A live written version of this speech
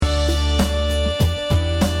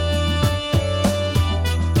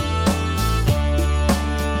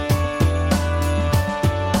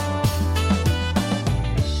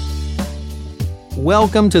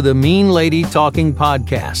welcome to the Mean Lady Talking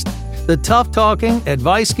Podcast, the tough-talking,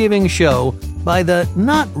 advice-giving show by the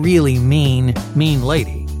not really mean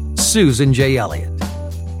lady, Susan J. Elliott.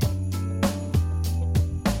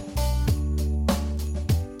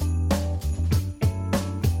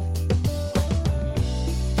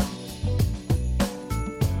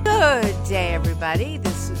 Good day, everybody.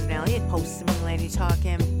 This is Susan Elliott, host of the Mean Lady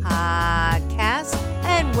Talking Podcast,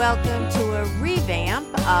 and welcome to a revamp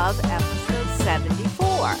of episode 74.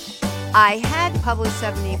 I had published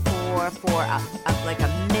 74 for like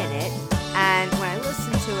a minute, and when I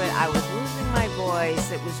listened to it, I was losing my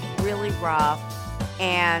voice. It was really rough,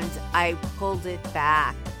 and I pulled it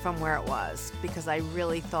back from where it was because I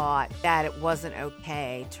really thought that it wasn't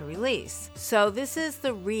okay to release. So this is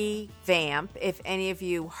the revamp. If any of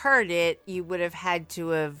you heard it, you would have had to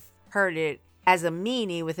have heard it as a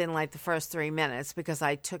meanie within like the first 3 minutes because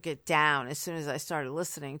I took it down as soon as I started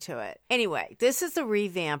listening to it. Anyway, this is the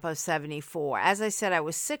revamp of 74. As I said, I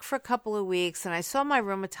was sick for a couple of weeks and I saw my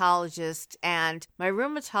rheumatologist, and my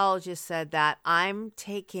rheumatologist said that I'm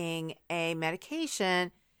taking a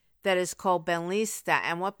medication that is called Benlysta.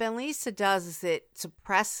 And what Benlysta does is it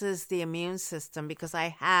suppresses the immune system because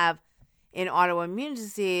I have an autoimmune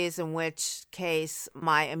disease, in which case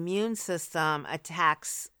my immune system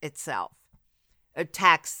attacks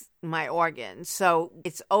my organs. So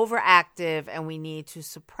it's overactive and we need to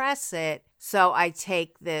suppress it. So I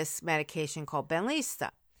take this medication called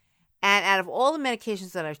Benlysta. And out of all the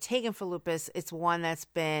medications that I've taken for lupus, it's one that's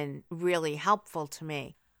been really helpful to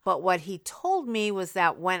me. But what he told me was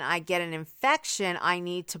that when I get an infection, I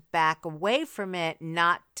need to back away from it,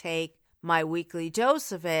 not take my weekly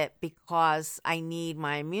dose of it, because I need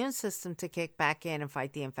my immune system to kick back in and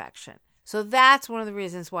fight the infection. So that's one of the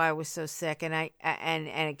reasons why I was so sick, and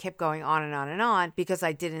it kept going on and on and on because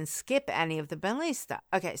I didn't skip any of the Benlysta.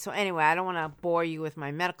 Okay, so anyway, I don't want to bore you with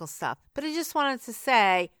my medical stuff, but I just wanted to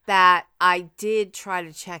say that I did try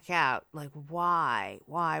to check out, like, why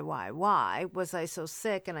was I so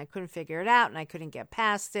sick, and I couldn't figure it out, and I couldn't get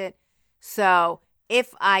past it. So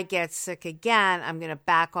if I get sick again, I'm going to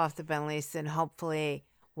back off the Benlysta, and hopefully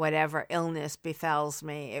whatever illness befalls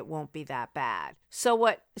me, it won't be that bad. So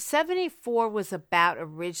what 74 was about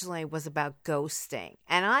originally was about ghosting.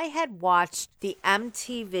 And I had watched the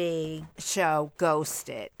MTV show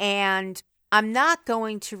Ghosted. And I'm not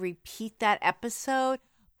going to repeat that episode,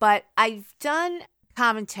 but I've done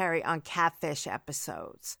commentary on catfish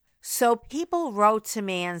episodes. So people wrote to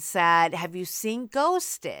me and said, "Have you seen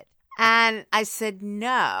Ghosted?" And I said,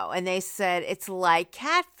 "No." And they said, "It's like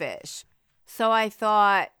catfish." So I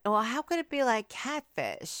thought, well, how could it be like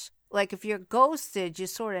catfish? Like, if you're ghosted, you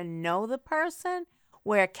sort of know the person,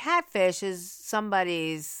 where catfish is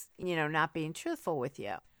somebody's, not being truthful with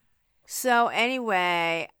you. So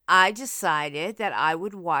anyway, I decided that I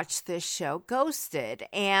would watch this show Ghosted.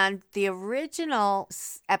 And the original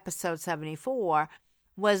episode 74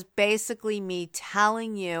 was basically me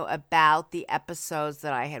telling you about the episodes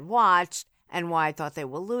that I had watched and why I thought they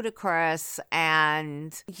were ludicrous,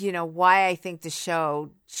 and, why I think the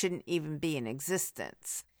show shouldn't even be in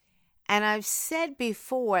existence. And I've said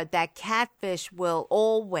before that catfish will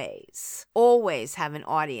always have an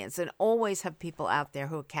audience and always have people out there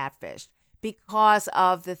who are catfished because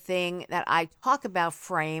of the thing that I talk about,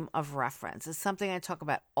 frame of reference. It's something I talk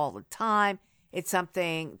about all the time. It's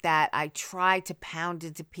something that I try to pound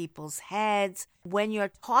into people's heads. When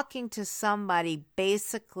you're talking to somebody,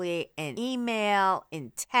 basically in email,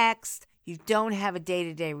 in text, you don't have a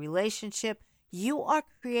day-to-day relationship, you are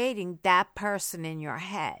creating that person in your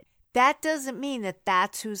head. That doesn't mean that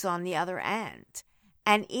that's who's on the other end.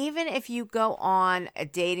 And even if you go on a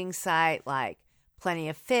dating site like Plenty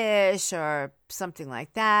of Fish or something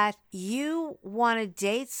like that, you want to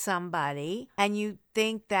date somebody and you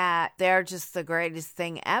think that they're just the greatest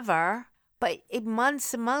thing ever, but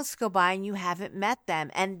months and months go by and you haven't met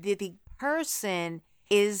them, and the person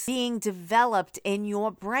is being developed in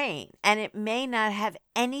your brain, and it may not have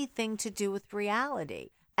anything to do with reality.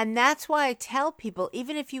 And that's why I tell people,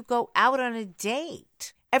 even if you go out on a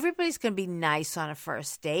date, everybody's going to be nice on a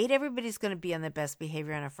first date. Everybody's going to be on their best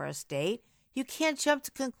behavior on a first date. You can't jump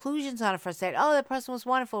to conclusions on a first date. Oh, that person was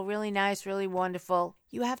wonderful, really nice, really wonderful.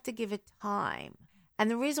 You have to give it time.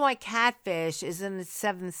 And the reason why Catfish is in its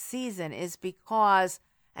 7th season is because,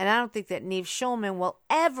 and I don't think that Neve Schulman will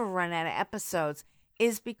ever run out of episodes,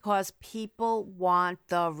 is because people want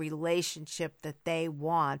the relationship that they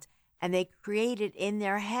want, and they create it in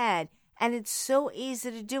their head. And it's so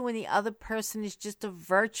easy to do when the other person is just a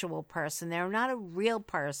virtual person. They're not a real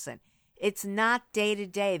person. It's not day to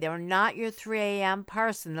day. They're not your 3 a.m.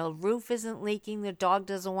 person. The roof isn't leaking. The dog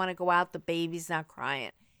doesn't want to go out. The baby's not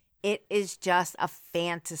crying. It is just a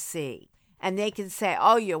fantasy. And they can say,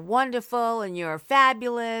 oh, you're wonderful and you're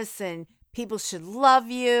fabulous and people should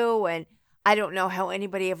love you. And I don't know how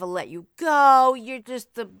anybody ever let you go. You're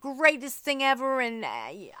just the greatest thing ever. And,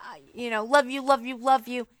 love you, love you, love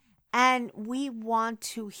you. And we want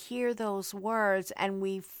to hear those words and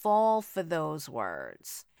we fall for those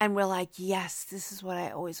words. And we're like, yes, this is what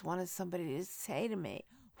I always wanted somebody to say to me.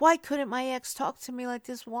 Why couldn't my ex talk to me like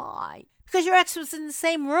this? Why? Because your ex was in the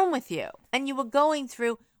same room with you and you were going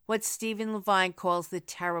through what Stephen Levine calls the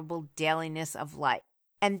terrible dailiness of life.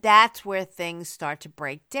 And that's where things start to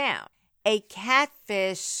break down. A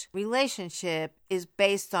catfish relationship is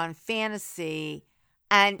based on fantasy.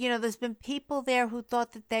 And, there's been people there who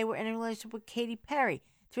thought that they were in a relationship with Katy Perry.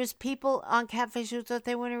 There's people on Catfish who thought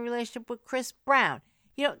they were in a relationship with Chris Brown.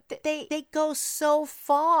 They go so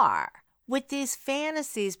far with these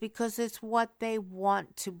fantasies because it's what they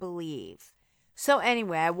want to believe. So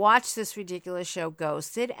anyway, I watched this ridiculous show,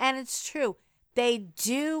 Ghosted, and it's true. They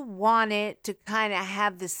do want it to kind of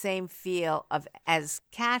have the same feel as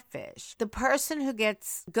Catfish. The person who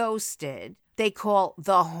gets ghosted, they call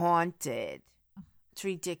the haunted. It's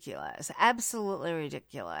ridiculous. Absolutely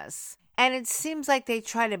ridiculous. And it seems like they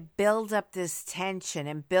try to build up this tension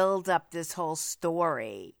and build up this whole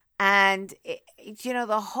story. And,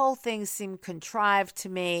 the whole thing seemed contrived to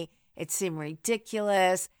me. It seemed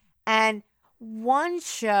ridiculous. And one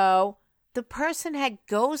show, the person had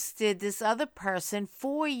ghosted this other person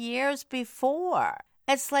 4 years before.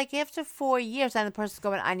 It's like after 4 years, and the person's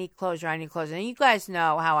going, I need closure, I need closure. And you guys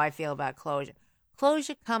know how I feel about closure.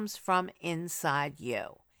 Closure comes from inside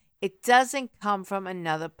you. It doesn't come from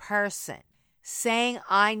another person. Saying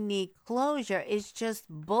I need closure is just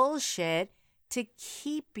bullshit to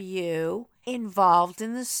keep you involved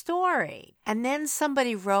in the story. And then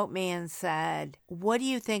somebody wrote me and said, what do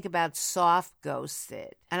you think about soft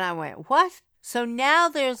ghosted? And I went, what? So now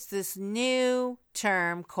there's this new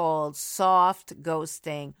term called soft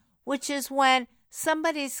ghosting, which is when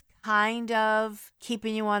somebody's kind of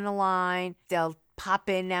keeping you on the line. They'll pop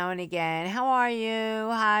in now and again. How are you?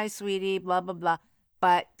 Hi, sweetie, blah, blah, blah.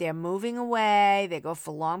 But they're moving away. They go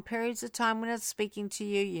for long periods of time without speaking to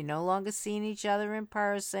you. You're no longer seeing each other in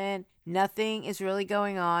person. Nothing is really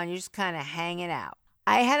going on. You're just kind of hanging out.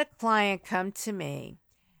 I had a client come to me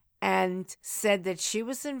and said that she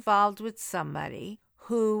was involved with somebody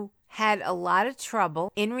who had a lot of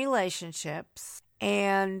trouble in relationships.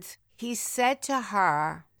 And he said to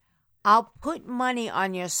her, I'll put money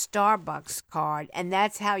on your Starbucks card, and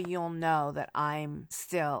that's how you'll know that I'm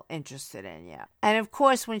still interested in you. And of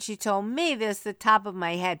course, when she told me this, the top of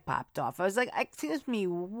my head popped off. I was like, excuse me,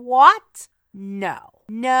 what? No.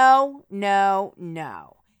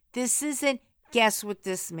 This isn't guess what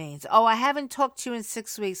this means. Oh, I haven't talked to you in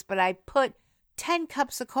 6 weeks, but I put 10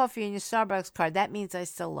 cups of coffee in your Starbucks card. That means I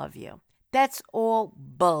still love you. That's all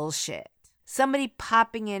bullshit. Somebody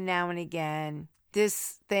popping in now and again.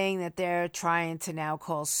 This thing that they're trying to now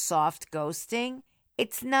call soft ghosting,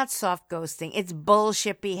 it's not soft ghosting. It's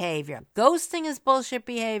bullshit behavior. Ghosting is bullshit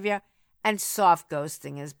behavior, and soft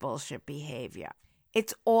ghosting is bullshit behavior.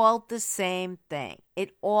 It's all the same thing.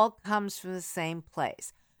 It all comes from the same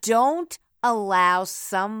place. Don't allow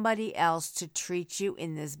somebody else to treat you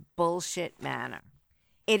in this bullshit manner.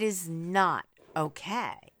 It is not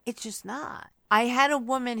okay. It's just not. I had a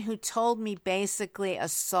woman who told me basically a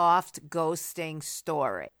soft ghosting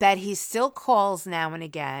story, that he still calls now and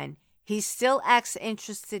again. He still acts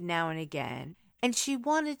interested now and again. And she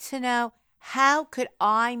wanted to know, how could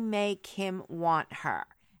I make him want her?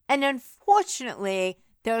 And unfortunately,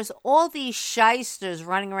 there's all these shysters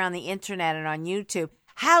running around the internet and on YouTube,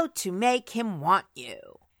 how to make him want you.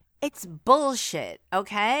 It's bullshit,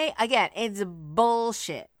 okay? Again, it's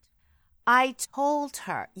bullshit. I told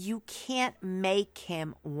her, you can't make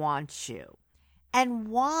him want you. And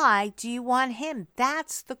why do you want him?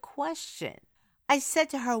 That's the question. I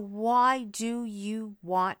said to her, why do you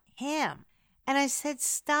want him? And I said,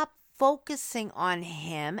 stop focusing on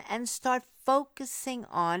him and start focusing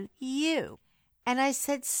on you. And I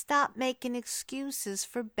said, stop making excuses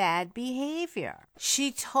for bad behavior.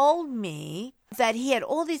 She told me that he had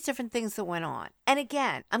all these different things that went on. And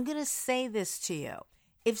again, I'm going to say this to you.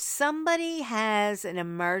 If somebody has an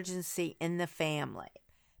emergency in the family,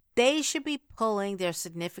 they should be pulling their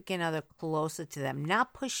significant other closer to them,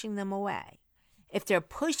 not pushing them away. If they're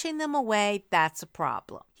pushing them away, that's a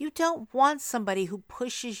problem. You don't want somebody who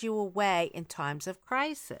pushes you away in times of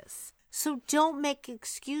crisis. So don't make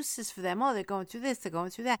excuses for them. Oh, they're going through this, they're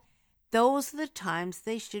going through that. those are the times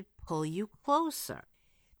they should pull you closer.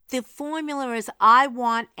 The formula is I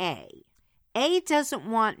want A. A doesn't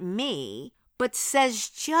want me, but says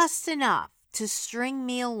just enough to string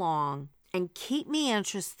me along and keep me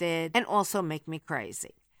interested and also make me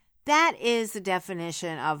crazy. That is the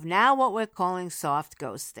definition of now what we're calling soft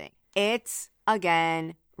ghosting. It's,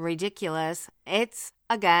 again, ridiculous. It's,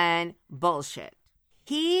 again, bullshit.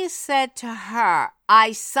 He said to her,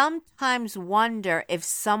 I sometimes wonder if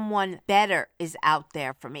someone better is out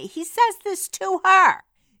there for me. He says this to her.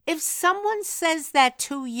 If someone says that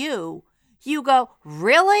to you, you go,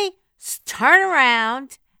 really? Turn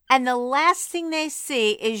around, and the last thing they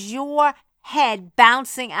see is your head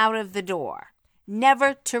bouncing out of the door,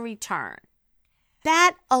 never to return.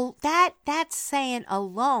 That saying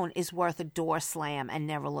alone is worth a door slam and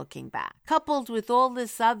never looking back. Coupled with all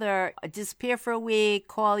this other, disappear for a week,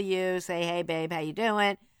 call you, say, hey, babe, how you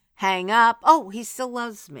doing? Hang up. Oh, he still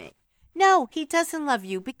loves me. No, he doesn't love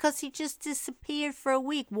you because he just disappeared for a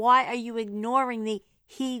week. Why are you ignoring the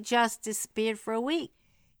he just disappeared for a week?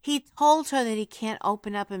 He told her that he can't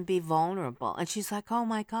open up and be vulnerable. And she's like, oh,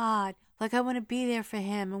 my God, like I want to be there for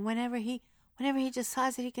him. And whenever he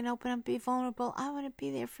decides that he can open up and be vulnerable, I want to be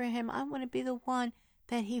there for him. I want to be the one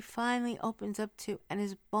that he finally opens up to and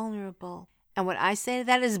is vulnerable. And what I say to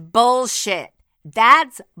that is bullshit.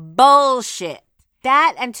 That's bullshit.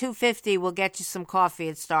 That and $2.50 will get you some coffee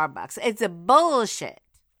at Starbucks. It's a bullshit.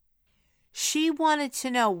 She wanted to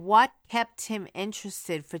know what kept him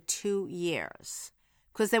interested for 2 years.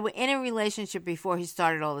 Because they were in a relationship before he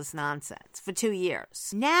started all this nonsense for 2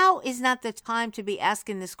 years. Now is not the time to be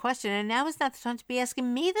asking this question, and now is not the time to be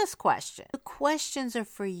asking me this question. The questions are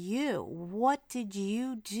for you. What did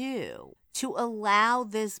you do to allow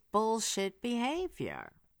this bullshit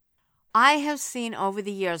behavior? I have seen over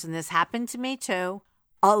the years, and this happened to me too,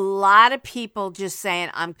 a lot of people just saying,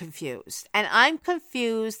 I'm confused. And I'm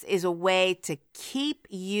confused is a way to keep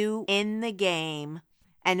you in the game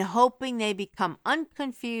and hoping they become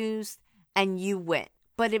unconfused and you win.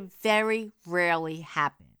 But it very rarely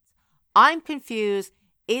happens. I'm confused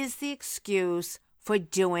is the excuse for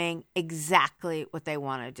doing exactly what they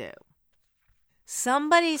want to do.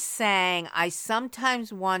 Somebody saying, I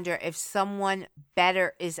sometimes wonder if someone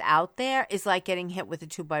better is out there is like getting hit with a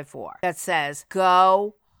 2x4 that says,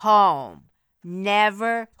 go home.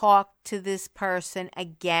 Never talk to this person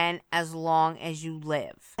again as long as you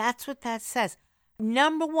live. That's what that says.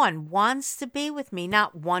 Number one, wants to be with me,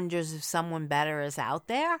 not wonders if someone better is out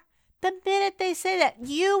there. The minute they say that,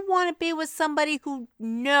 you want to be with somebody who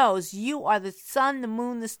knows you are the sun, the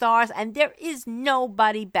moon, the stars, and there is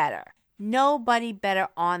nobody better. Nobody better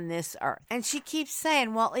on this earth. And she keeps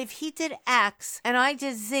saying, well, if he did X and I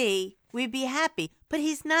did Z, we'd be happy. But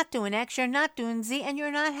he's not doing X, you're not doing Z, and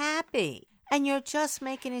you're not happy. And you're just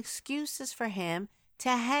making excuses for him to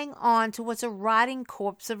hang on to what's a rotting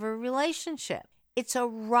corpse of a relationship. It's a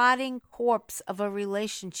rotting corpse of a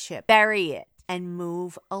relationship. Bury it and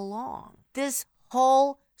move along. This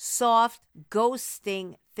whole soft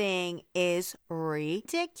ghosting thing is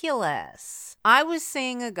ridiculous. I was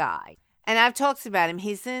seeing a guy, and I've talked about him.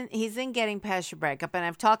 He's in Getting Past Your Breakup, and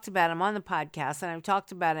I've talked about him on the podcast, and I've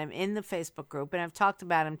talked about him in the Facebook group, and I've talked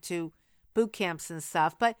about him to boot camps and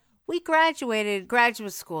stuff. But we graduated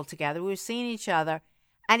graduate school together. We were seeing each other,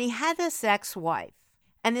 and he had this ex-wife.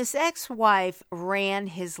 And this ex-wife ran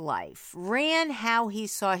his life, ran how he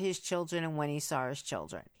saw his children and when he saw his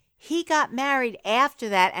children. He got married after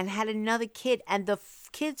that and had another kid, and the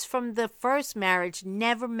kids from the first marriage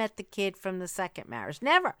never met the kid from the second marriage.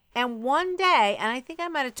 Never. And one day, and I think I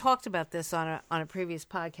might have talked about this on a previous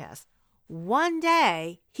podcast, one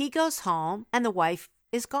day he goes home and the wife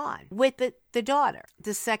is gone with the daughter.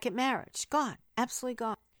 The second marriage, gone, absolutely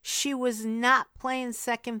gone. She was not playing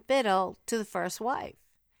second fiddle to the first wife.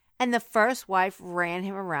 And the first wife ran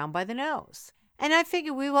him around by the nose. And I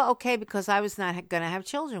figured we were okay because I was not going to have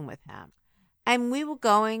children with him. And we were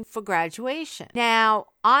going for graduation. Now,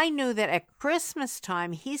 I knew that at Christmas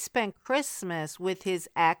time, he spent Christmas with his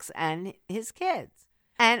ex and his kids.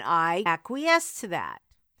 And I acquiesced to that.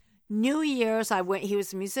 New Year's, he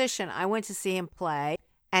was a musician. I went to see him play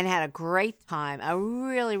and had a great time. A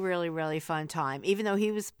really, really, really fun time. Even though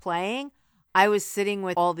he was playing, I was sitting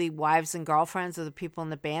with all the wives and girlfriends of the people in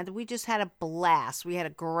the band. We just had a blast. We had a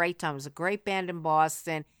great time. It was a great band in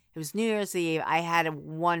Boston. It was New Year's Eve. I had a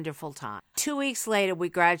wonderful time. 2 weeks later, we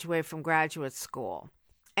graduated from graduate school.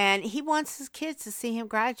 And he wants his kids to see him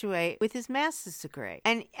graduate with his master's degree.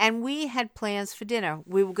 And we had plans for dinner.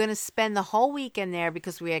 We were going to spend the whole weekend there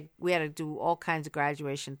because we had to do all kinds of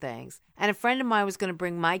graduation things. And a friend of mine was going to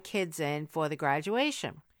bring my kids in for the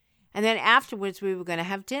graduation. And then afterwards, we were going to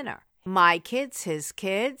have dinner. My kids, his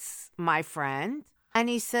kids, my friend. And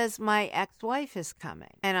he says, my ex-wife is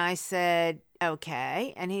coming. And I said,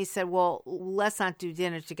 okay. And he said, well, let's not do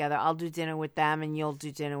dinner together. I'll do dinner with them and you'll do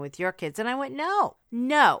dinner with your kids. And I went,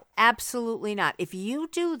 no, absolutely not. If you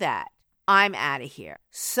do that, I'm out of here.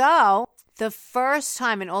 So the first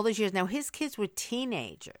time in all those years, now his kids were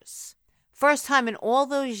teenagers. First time in all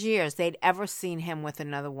those years they'd ever seen him with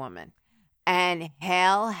another woman. And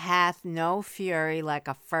hell hath no fury like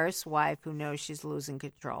a first wife who knows she's losing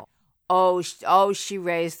control. Oh, she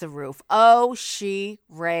raised the roof. Oh, she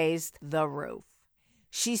raised the roof.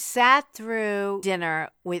 She sat through dinner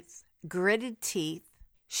with gritted teeth.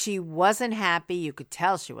 She wasn't happy. You could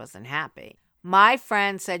tell she wasn't happy. My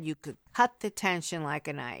friend said you could cut the tension like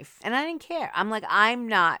a knife. And I didn't care. I'm like, I'm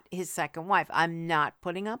not his second wife. I'm not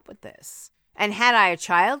putting up with this. And had I a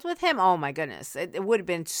child with him, oh my goodness, it would have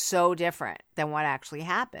been so different than what actually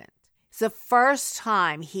happened. It's the first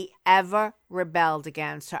time he ever rebelled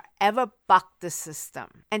against her, ever bucked the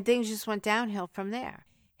system. And things just went downhill from there.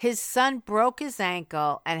 His son broke his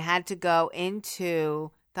ankle and had to go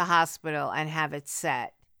into the hospital and have it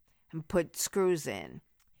set and put screws in.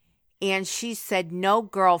 And she said, no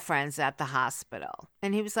girlfriends at the hospital.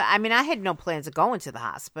 And he was like, I had no plans of going to the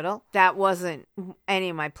hospital. That wasn't any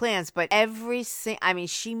of my plans. But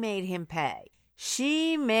she made him pay.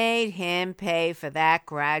 She made him pay for that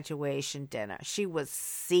graduation dinner. She was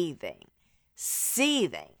seething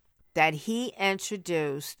that he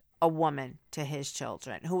introduced a woman to his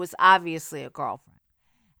children who was obviously a girlfriend.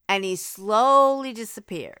 And he slowly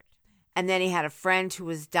disappeared. And then he had a friend who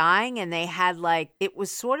was dying, and they had it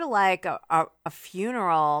was sort of like a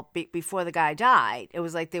funeral before the guy died. It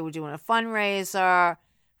was like they were doing a fundraiser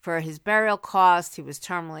for his burial costs. He was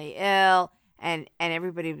terminally ill, and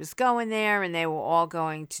everybody was going there, and they were all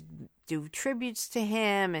going to do tributes to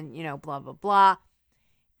him and, blah, blah, blah.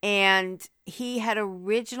 And he had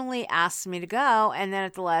originally asked me to go, and then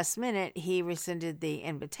at the last minute, he rescinded the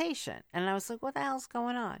invitation. And I was like, what the hell's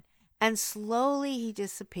going on? And slowly he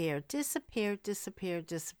disappeared. And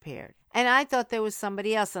I thought there was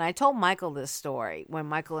somebody else. And I told Michael this story when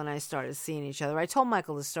Michael and I started seeing each other. I told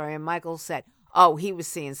Michael the story, and Michael said, oh, he was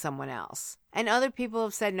seeing someone else. And other people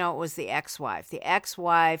have said, no, it was the ex-wife. The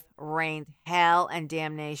ex-wife rained hell and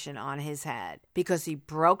damnation on his head because he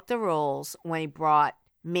broke the rules when he brought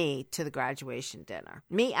me to the graduation dinner.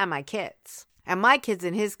 Me and my kids. And my kids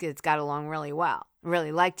and his kids got along really well,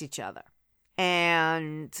 really liked each other.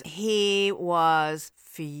 And he was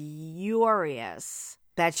furious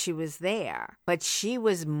that she was there, but she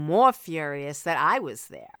was more furious that I was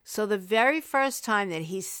there. So the very first time that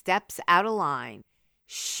he steps out of line,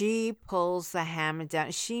 she pulls the hammer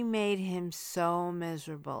down. She made him so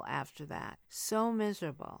miserable after that. So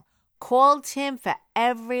miserable. Called him for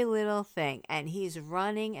every little thing. And he's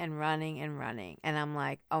running and running and running. And I'm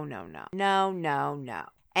like, oh, no.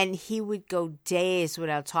 And he would go days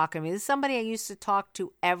without talking to me. This is somebody I used to talk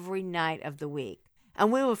to every night of the week. And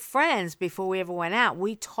we were friends before we ever went out.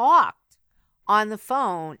 We talked on the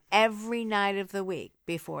phone every night of the week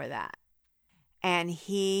before that. And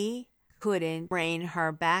he couldn't rein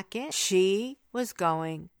her back in. She was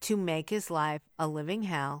going to make his life a living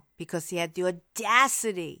hell because he had the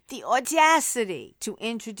audacity to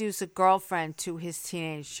introduce a girlfriend to his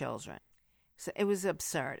teenage children. So it was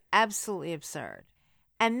absurd, absolutely absurd.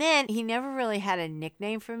 And then he never really had a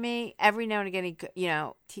nickname for me. Every now and again,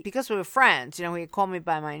 because we were friends, he'd call me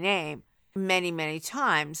by my name many, many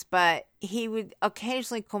times. But he would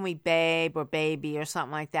occasionally call me babe or baby or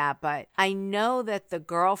something like that. But I know that the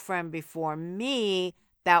girlfriend before me,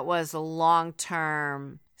 that was a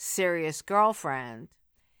long-term, serious girlfriend,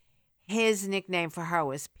 his nickname for her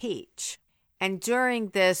was Peach. And during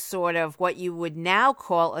this sort of what you would now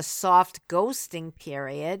call a soft ghosting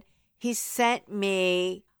period, he sent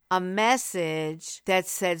me a message that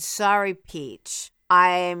said, sorry, Peach,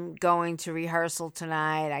 I'm going to rehearsal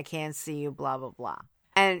tonight. I can't see you, blah, blah, blah.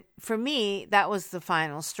 And for me, that was the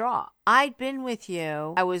final straw. I'd been with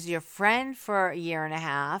you. I was your friend for a year and a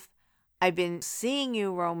half. I've been seeing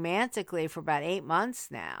you romantically for about 8 months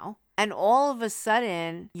now. And all of a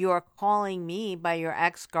sudden, you're calling me by your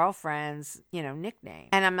ex-girlfriend's, nickname.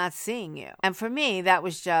 And I'm not seeing you. And for me, that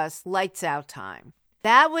was just lights out time.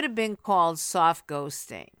 That would have been called soft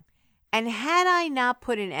ghosting. And had I not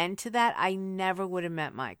put an end to that, I never would have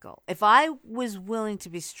met Michael. If I was willing to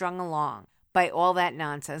be strung along by all that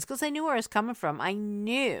nonsense, because I knew where it was coming from. I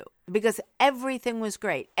knew. Because everything was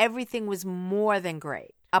great. Everything was more than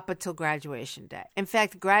great up until graduation day. In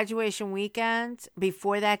fact, graduation weekend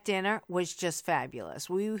before that dinner was just fabulous.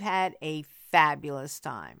 We had a fabulous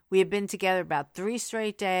time. We had been together about 3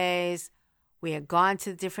 straight days. We had gone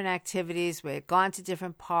to different activities. We had gone to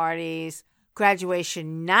different parties.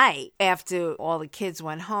 Graduation night, after all the kids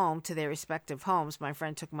went home to their respective homes, my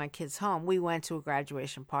friend took my kids home. We went to a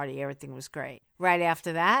graduation party. Everything was great. Right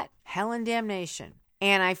after that, hell and damnation.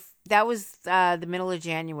 And that was the middle of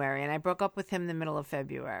January, and I broke up with him in the middle of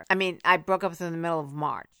February. I broke up with him in the middle of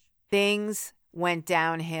March. Things went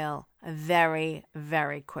downhill very,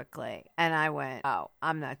 very quickly. And I went, oh,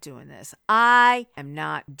 I'm not doing this. I am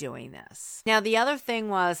not doing this. Now, the other thing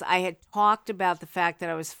was I had talked about the fact that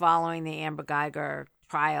I was following the Amber Geiger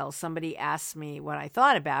trial. Somebody asked me what I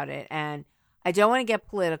thought about it, and I don't want to get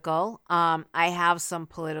political. I have some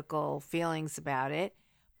political feelings about it,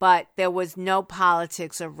 but there was no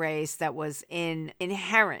politics or race that was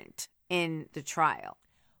inherent in the trial.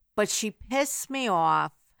 But she pissed me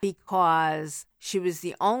off because she was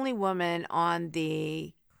the only woman on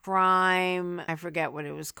the crime, I forget what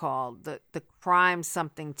it was called, the crime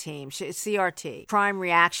something team, CRT, crime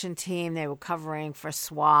reaction team. They were covering for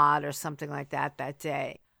SWAT or something like that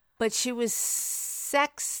day. But she was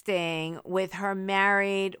sexting with her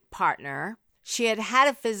married partner. She had had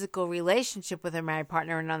a physical relationship with her married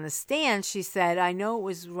partner, and on the stand, she said, I know it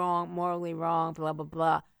was wrong, morally wrong, blah, blah,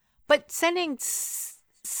 blah. But sending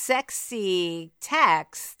sexy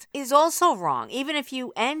text is also wrong. Even if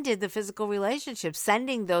you ended the physical relationship,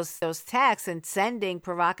 sending those texts and sending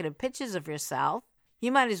provocative pictures of yourself,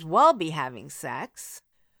 you might as well be having sex.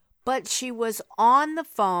 But she was on the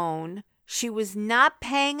phone. She was not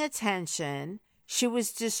paying attention. She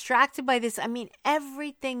was distracted by this.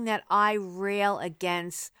 Everything that I rail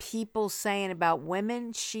against people saying about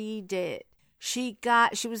women, she did. She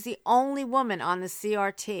was the only woman on the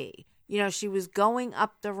CRT. She was going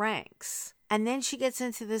up the ranks. And then she gets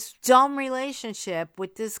into this dumb relationship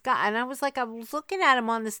with this guy. And I was looking at him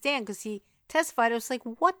on the stand because he testified. I was like,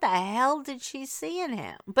 what the hell did she see in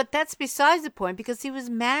him? But that's besides the point because he was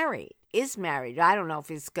married. Is married. I don't know if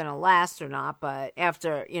he's going to last or not, but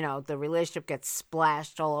after, the relationship gets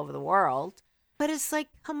splashed all over the world. But it's like,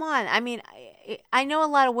 come on. I know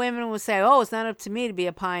a lot of women will say, oh, it's not up to me to be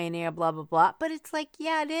a pioneer, blah, blah, blah. But it's like,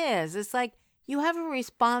 yeah, it is. It's like, you have a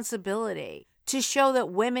responsibility to show that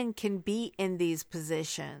women can be in these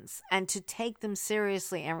positions and to take them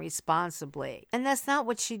seriously and responsibly. And that's not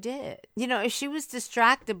what she did. If she was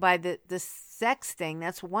distracted by the sex thing,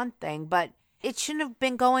 that's one thing, but it shouldn't have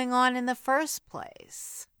been going on in the first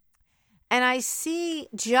place. And I see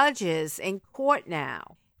judges in court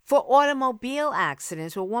now for automobile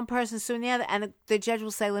accidents where one person's suing the other, and the judge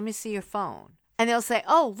will say, let me see your phone. And they'll say,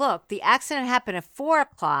 oh, look, the accident happened at 4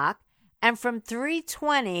 o'clock. And from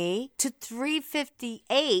 3:20 to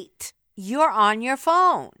 3:58, you're on your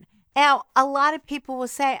phone. Now, a lot of people will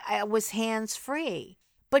say I was hands-free,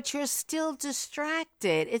 but you're still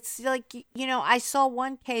distracted. It's like, I saw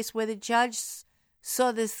one case where the judge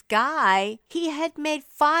saw this guy. He had made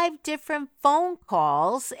 5 different phone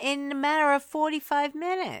calls in a matter of 45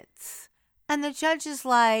 minutes. And the judge is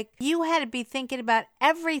like, you had to be thinking about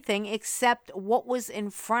everything except what was in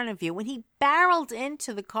front of you when he barreled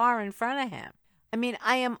into the car in front of him.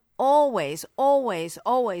 I am always, always,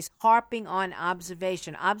 always harping on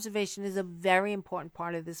observation. Observation is a very important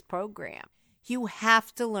part of this program. You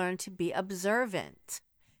have to learn to be observant.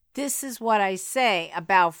 This is what I say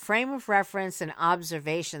about frame of reference and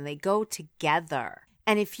observation. They go together.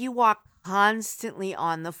 And if you are constantly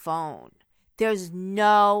on the phone, there's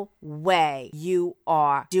no way you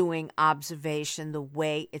are doing observation the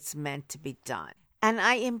way it's meant to be done. And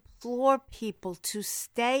I implore people to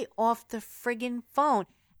stay off the friggin' phone.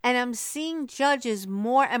 And I'm seeing judges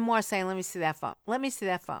more and more saying, let me see that phone. Let me see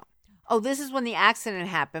that phone. Oh, this is when the accident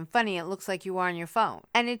happened. Funny, it looks like you were on your phone.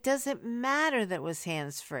 And it doesn't matter that it was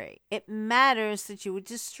hands-free. It matters that you were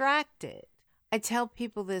distracted. I tell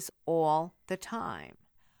people this all the time.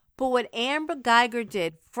 But what Amber Geiger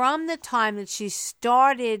did from the time that she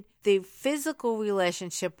started the physical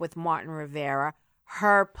relationship with Martin Rivera,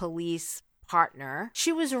 her police partner,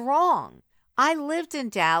 she was wrong. I lived in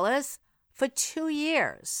Dallas for 2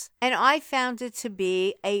 years, and I found it to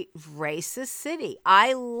be a racist city.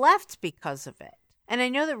 I left because of it. And I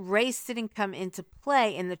know that race didn't come into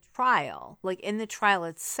play in the trial, like in the trial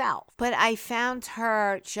itself. But I found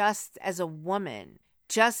her just as a woman,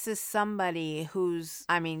 just as somebody who's,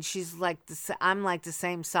 she's like, I'm like the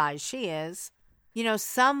same size she is.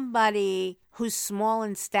 Somebody who's small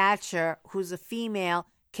in stature, who's a female,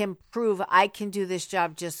 can prove I can do this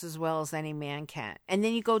job just as well as any man can. And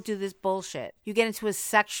then you go do this bullshit. You get into a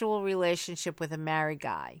sexual relationship with a married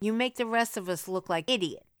guy. You make the rest of us look like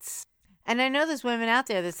idiots. And I know there's women out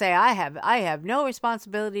there that say, I have no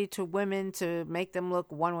responsibility to women to make them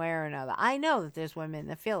look one way or another. I know that there's women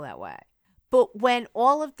that feel that way. But when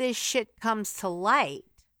all of this shit comes to light,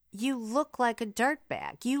 you look like a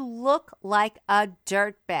dirtbag. You look like a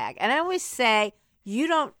dirtbag. And I always say, she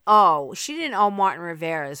didn't owe Martin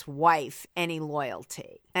Rivera's wife any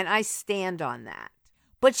loyalty. And I stand on that.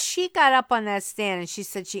 But she got up on that stand and she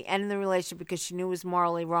said she ended the relationship because she knew it was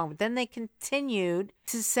morally wrong. But then they continued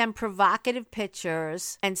to send provocative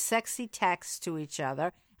pictures and sexy texts to each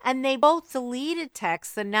other. And they both deleted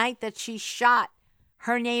texts the night that she shot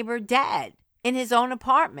her neighbor dead in his own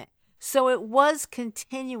apartment. So it was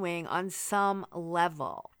continuing on some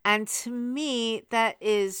level. And to me, that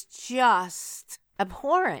is just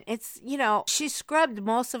abhorrent. It's, she scrubbed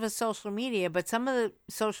most of her social media, but some of the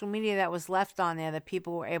social media that was left on there that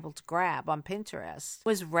people were able to grab on Pinterest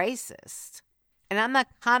was racist. And I'm not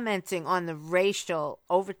commenting on the racial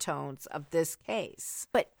overtones of this case,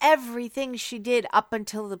 but everything she did up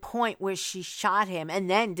until the point where she shot him and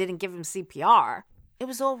then didn't give him CPR, it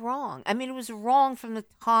was all wrong. I mean, it was wrong from the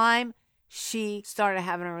time she started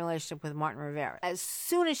having a relationship with Martin Rivera. As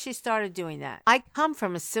soon as she started doing that, I come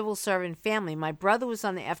from a civil servant family. My brother was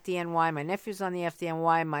on the FDNY. My nephew was on the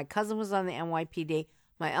FDNY. My cousin was on the NYPD.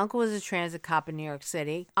 My uncle was a transit cop in New York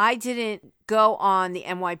City. I didn't go on the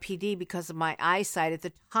NYPD because of my eyesight. At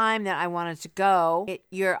the time that I wanted to go,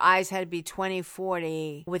 your eyes had to be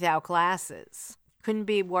 20/40 without glasses. Couldn't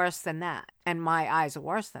be worse than that. And my eyes are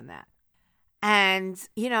worse than that. And,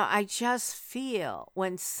 I just feel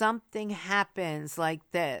when something happens like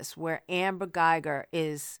this, where Amber Geiger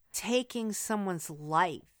is taking someone's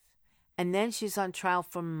life, and then she's on trial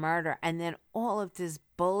for murder, and then all of this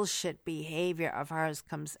bullshit behavior of hers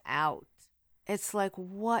comes out. It's like,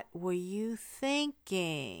 what were you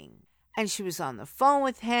thinking? And she was on the phone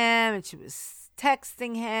with him, and she was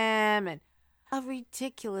texting him, and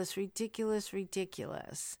ridiculous.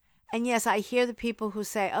 And yes, I hear the people who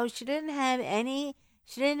say, she didn't have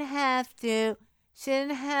to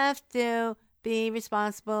be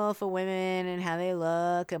responsible for women and how they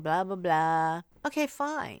look and blah, blah, blah. Okay,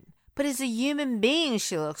 fine. But as a human being,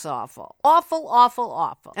 she looks awful.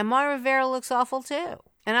 Awful. And Martin Rivera looks awful too.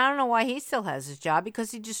 And I don't know why he still has his job,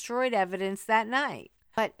 because he destroyed evidence that night.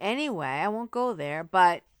 But anyway, I won't go there,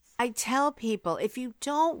 but I tell people, if you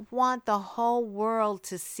don't want the whole world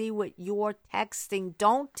to see what you're texting,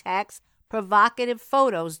 don't text provocative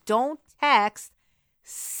photos. Don't text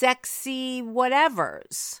sexy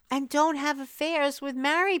whatevers. And don't have affairs with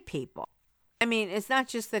married people. I mean, it's not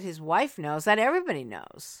just that his wife knows, that everybody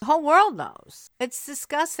knows. The whole world knows. It's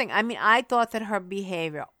disgusting. I mean, I thought that her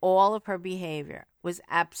behavior, all of her behavior, was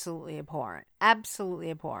absolutely abhorrent.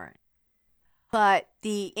 Absolutely abhorrent. But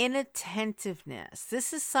the inattentiveness,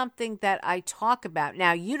 this is something that I talk about.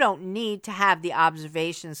 Now, you don't need to have the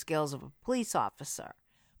observation skills of a police officer,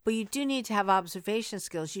 but you do need to have observation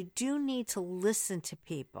skills. You do need to listen to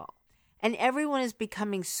people. And everyone is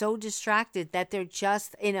becoming so distracted that they're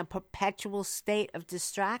just in a perpetual state of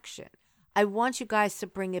distraction. I want you guys to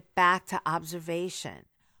bring it back to observation.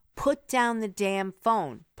 Put down the damn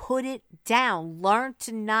phone. Put it down. Learn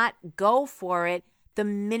to not go for it the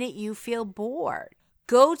minute you feel bored.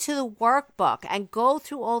 Go to the workbook and go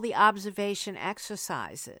through all the observation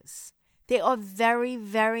exercises. They are very,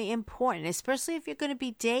 very important, especially if you're going to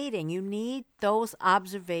be dating. You need those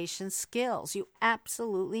observation skills. You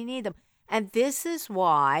absolutely need them. And this is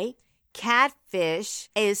why Catfish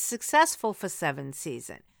is successful for 7th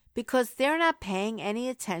season, because they're not paying any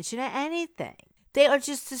attention to anything. They are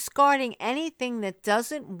just discarding anything that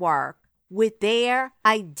doesn't work with their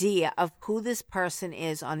idea of who this person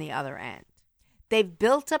is on the other end. They've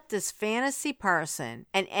built up this fantasy person,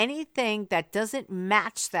 and anything that doesn't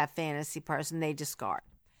match that fantasy person, they discard.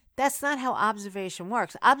 That's not how observation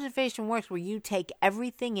works. Observation works where you take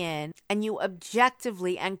everything in and you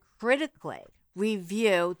objectively and critically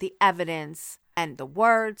review the evidence and the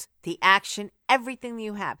words, the action, everything that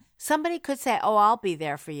you have. Somebody could say, I'll be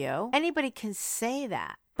there for you. Anybody can say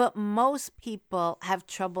that. But most people have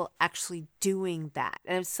trouble actually doing that.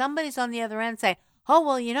 And if somebody's on the other end saying,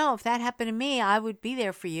 if that happened to me, I would be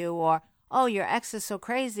there for you. Or, your ex is so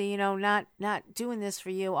crazy, not doing this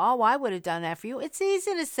for you. I would have done that for you. It's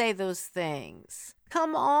easy to say those things.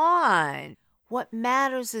 Come on. What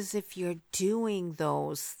matters is if you're doing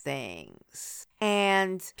those things.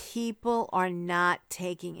 And people are not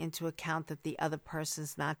taking into account that the other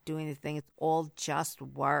person's not doing the thing. It's all just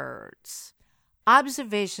words.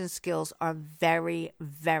 Observation skills are very,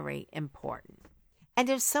 very important. And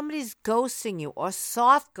if somebody's ghosting you or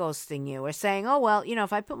soft ghosting you or saying,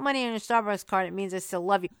 if I put money on your Starbucks card, it means I still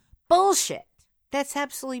love you. Bullshit. That's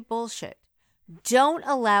absolutely bullshit. Don't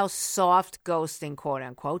allow soft ghosting, quote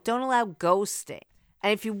unquote. Don't allow ghosting.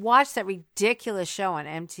 And if you watch that ridiculous show on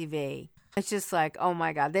MTV, It's just like, oh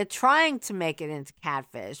my God, they're trying to make it into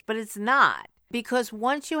catfish, but it's not. Because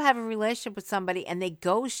once you have a relationship with somebody and they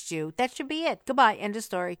ghost you, that should be it. Goodbye. End of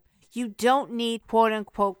story. You don't need quote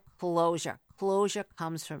unquote closure. Closure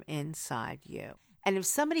comes from inside you. And if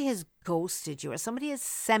somebody has ghosted you, or somebody has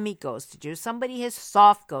semi-ghosted you, somebody has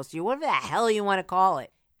soft ghosted you, whatever the hell you want to call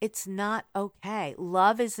it, it's not okay.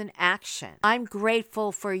 Love is an action. I'm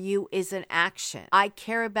grateful for you is an action. I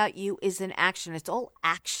care about you is an action. It's all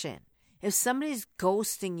action. If somebody's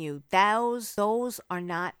ghosting you, those are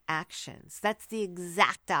not actions. That's the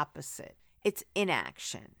exact opposite. It's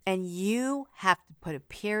inaction. And you have to put a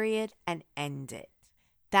period and end it.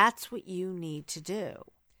 That's what you need to do.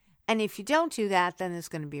 And if you don't do that, then there's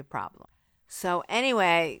going to be a problem. So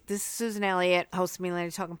anyway, this is Susan Elliott, host of Me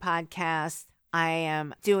Lady Talking Podcast. I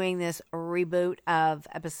am doing this reboot of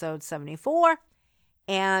episode 74.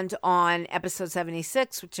 And on episode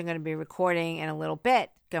 76, which I'm going to be recording in a little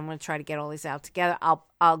bit, I'm going to try to get all these out together.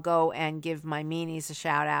 I'll go and give my meanies a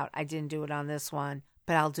shout out. I didn't do it on this one,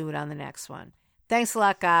 but I'll do it on the next one. Thanks a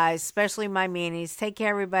lot, guys, especially my meanies. Take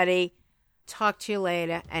care, everybody. Talk to you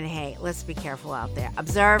later. And hey, let's be careful out there.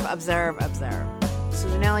 Observe, observe, observe.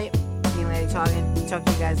 Susan Elliott, Me Lady Talking. Talk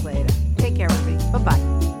to you guys later. Take care, everybody.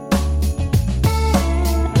 Bye-bye.